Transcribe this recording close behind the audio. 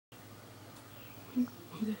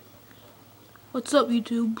Okay. What's up,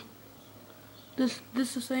 YouTube? This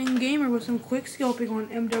is the same gamer with some quick scoping on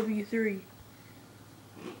MW3.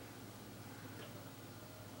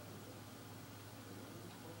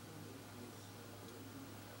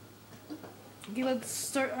 Okay, let's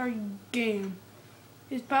start our game.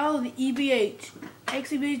 It's battle of the xEBH.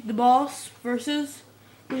 xEBH, the boss, versus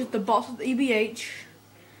the boss of the xEBH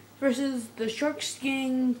versus the shark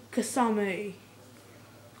skin Kasame.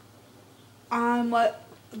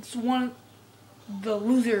 It's the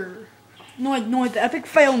loser. No, the epic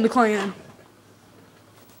fail in the clan.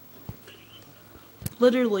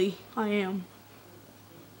 Literally, I am.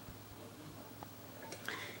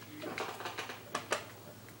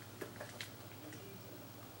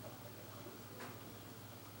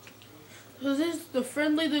 So this is the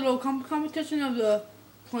friendly little competition of the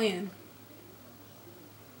clan.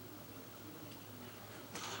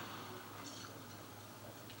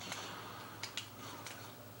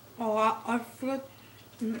 Oh, I forgot.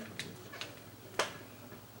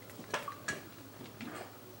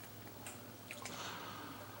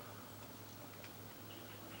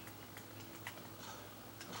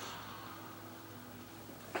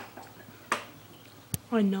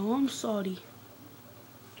 I know, I'm sorry.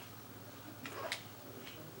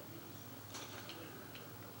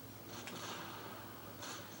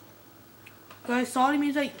 Guys, sorry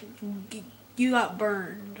means like you got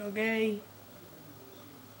burned, okay?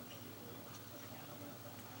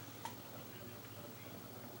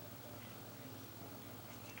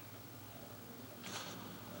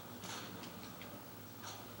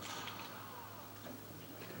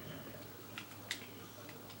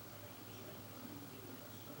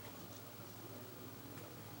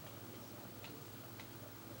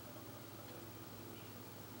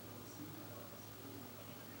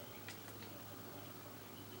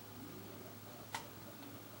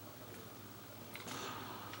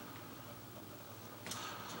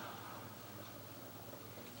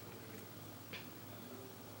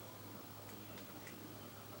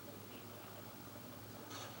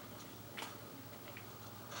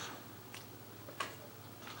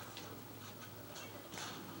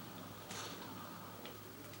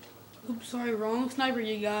 Oops, sorry, wrong sniper,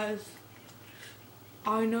 you guys.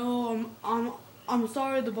 I know, I'm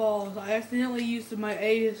sorry, the balls. I accidentally used my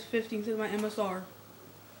AS-15 instead of my MSR.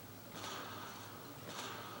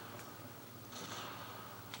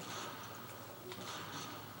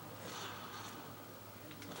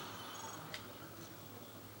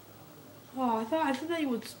 Oh, I thought that you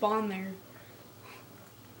would spawn there.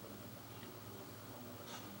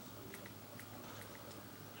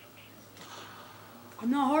 I'm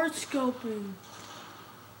not hard scoping.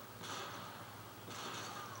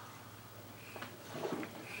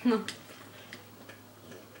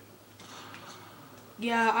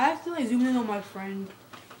 Yeah, I accidentally zoomed in on my friend.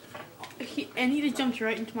 And he just jumped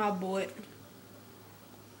right into my bullet.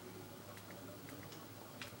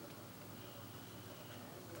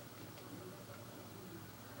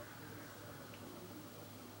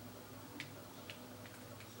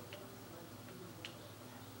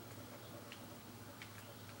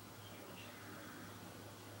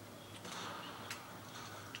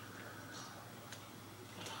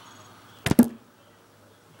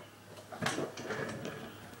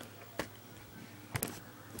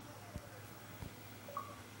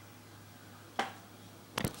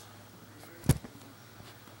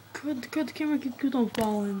 The camera keeps on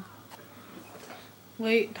falling.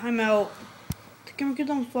 Wait, time out. The camera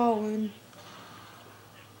keeps on falling.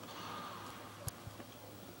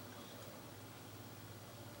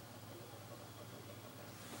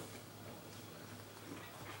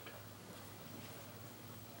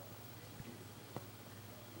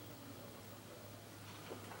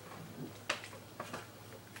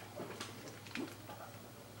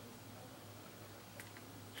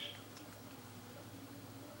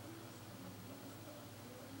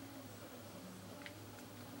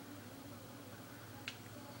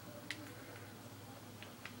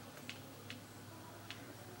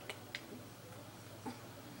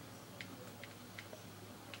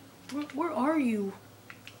 Where are you?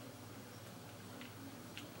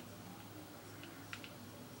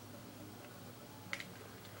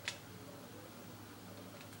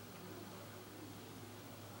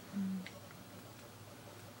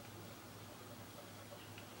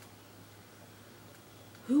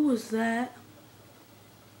 Who was that?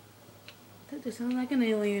 That just sounded like an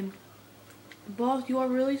alien. Boss, you are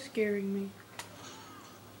really scaring me.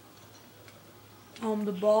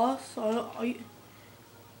 The boss,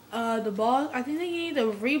 the boss, I think you need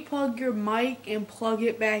to replug your mic and plug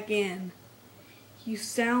it back in. You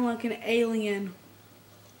sound like an alien.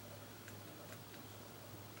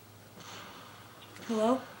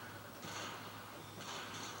 Hello?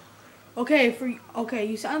 Okay,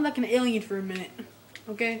 you sounded like an alien for a minute.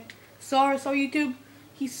 Okay? Sorry YouTube.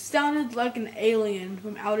 He sounded like an alien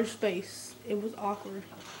from outer space. It was awkward.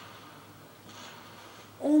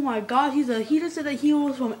 Oh my god, he just said that he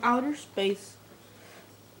was from outer space.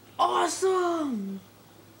 Awesome!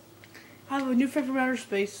 I have a new friend from outer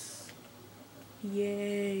space.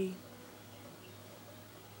 Yay.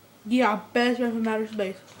 Yeah, best friend from outer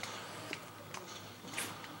space.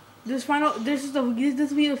 This will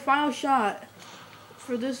be the final shot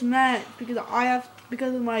for this match because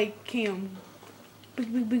of my cam.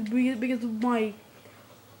 Because of my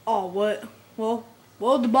what? Well,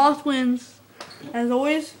 the boss wins. As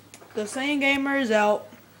always, the same gamer is out.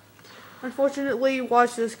 Unfortunately,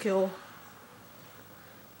 watch this kill.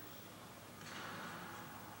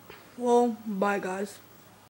 Well, bye guys.